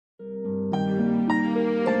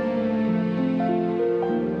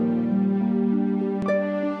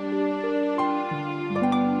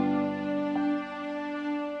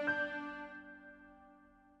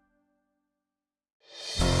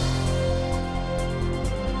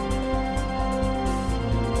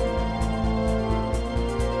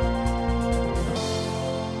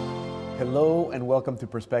Hello and welcome to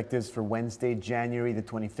Perspectives for Wednesday, January the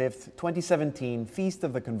 25th, 2017, Feast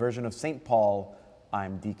of the Conversion of St. Paul.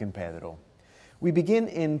 I'm Deacon Pedro. We begin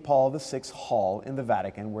in Paul VI Hall in the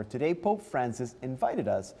Vatican, where today Pope Francis invited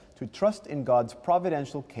us to trust in God's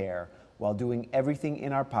providential care while doing everything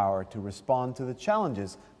in our power to respond to the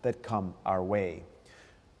challenges that come our way.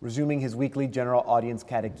 Resuming his weekly general audience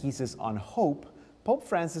catechesis on hope, Pope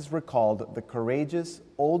Francis recalled the courageous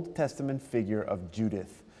Old Testament figure of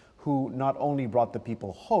Judith, who not only brought the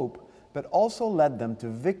people hope, but also led them to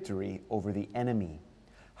victory over the enemy.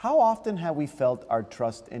 How often have we felt our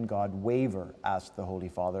trust in God waver, asked the Holy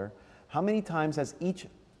Father. How many times has each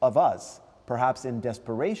of us, perhaps in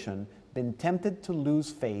desperation, been tempted to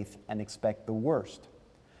lose faith and expect the worst?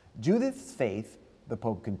 Judith's faith, the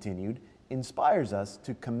Pope continued, inspires us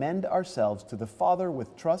to commend ourselves to the Father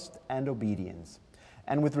with trust and obedience.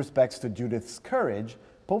 And with respects to Judith's courage,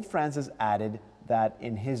 Pope Francis added that,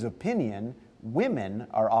 in his opinion, women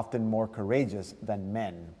are often more courageous than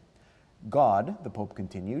men. God, the Pope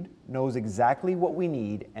continued, knows exactly what we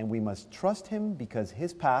need, and we must trust him because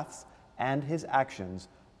his paths and his actions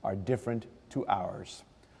are different to ours.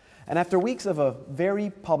 And after weeks of a very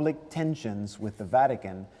public tensions with the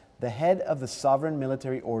Vatican, the head of the Sovereign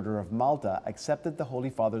Military Order of Malta accepted the Holy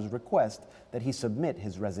Father's request that he submit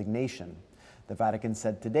his resignation. The Vatican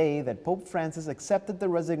said today that Pope Francis accepted the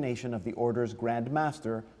resignation of the order's Grand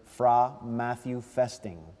Master, Fra Matthew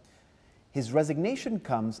Festing. His resignation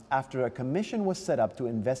comes after a commission was set up to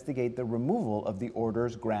investigate the removal of the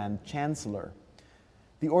order's Grand Chancellor.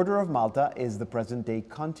 The Order of Malta is the present-day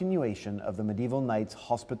continuation of the medieval Knights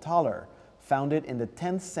Hospitaller, founded in the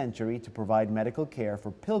 10th century to provide medical care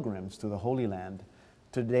for pilgrims to the Holy Land.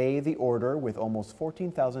 Today, the order, with almost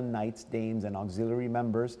 14,000 knights, dames, and auxiliary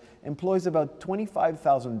members, employs about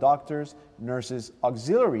 25,000 doctors, nurses,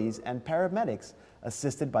 auxiliaries, and paramedics,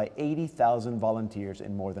 assisted by 80,000 volunteers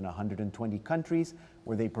in more than 120 countries,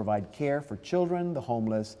 where they provide care for children, the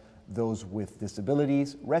homeless, those with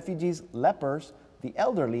disabilities, refugees, lepers, the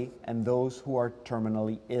elderly, and those who are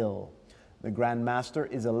terminally ill. The Grand Master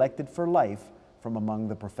is elected for life from among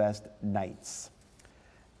the professed knights.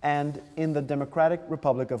 And in the Democratic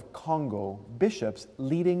Republic of Congo, bishops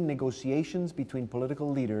leading negotiations between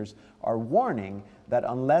political leaders are warning that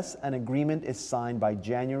unless an agreement is signed by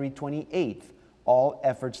January 28th, all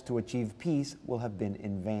efforts to achieve peace will have been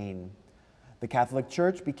in vain. The Catholic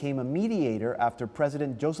Church became a mediator after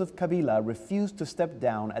President Joseph Kabila refused to step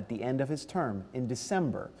down at the end of his term in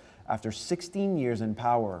December, after 16 years in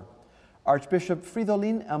power. Archbishop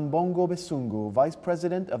Fridolin Ambongo Besungu, vice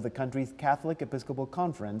president of the country's Catholic Episcopal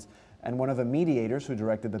Conference and one of the mediators who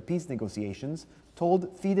directed the peace negotiations,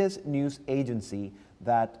 told Fides news agency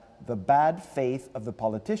that the bad faith of the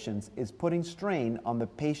politicians is putting strain on the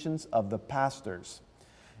patience of the pastors.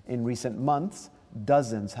 In recent months,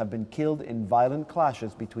 dozens have been killed in violent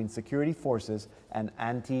clashes between security forces and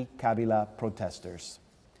anti-Kabila protesters.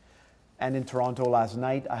 And in Toronto last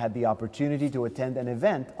night, I had the opportunity to attend an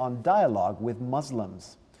event on dialogue with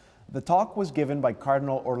Muslims. The talk was given by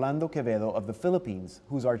Cardinal Orlando Quevedo of the Philippines,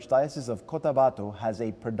 whose Archdiocese of Cotabato has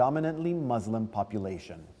a predominantly Muslim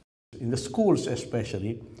population. In the schools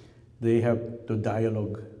especially, they have to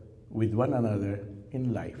dialogue with one another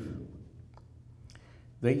in life.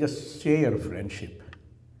 They just share friendship.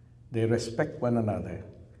 They respect one another.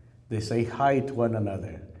 They say hi to one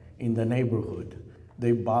another in the neighborhood.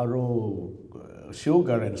 They borrow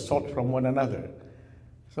sugar and salt from one another.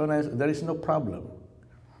 So there is no problem.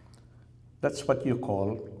 That's what you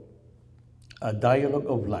call a dialogue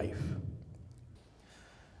of life.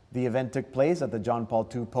 The event took place at the John Paul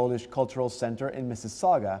II Polish Cultural Center in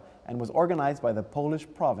Mississauga and was organized by the Polish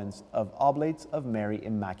province of Oblates of Mary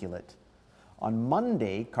Immaculate. On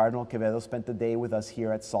Monday, Cardinal Quevedo spent the day with us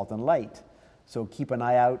here at Salt and Light. So keep an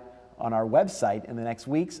eye out on our website in the next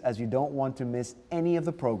weeks, as you don't want to miss any of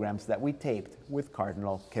the programs that we taped with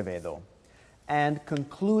Cardinal Quevedo. And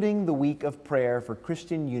concluding the week of prayer for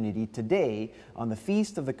Christian unity today, on the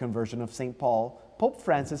Feast of the Conversion of St. Paul, Pope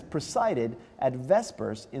Francis presided at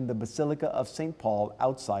Vespers in the Basilica of St. Paul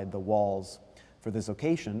outside the walls. For this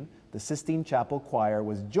occasion, the Sistine Chapel Choir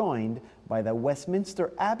was joined by the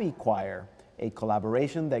Westminster Abbey Choir, a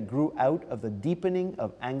collaboration that grew out of the deepening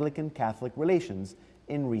of Anglican-Catholic relations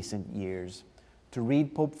in recent years. To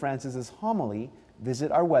read Pope Francis's homily,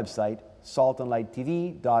 visit our website,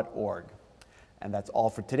 saltandlighttv.org. And that's all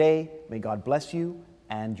for today. May God bless you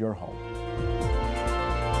and your home.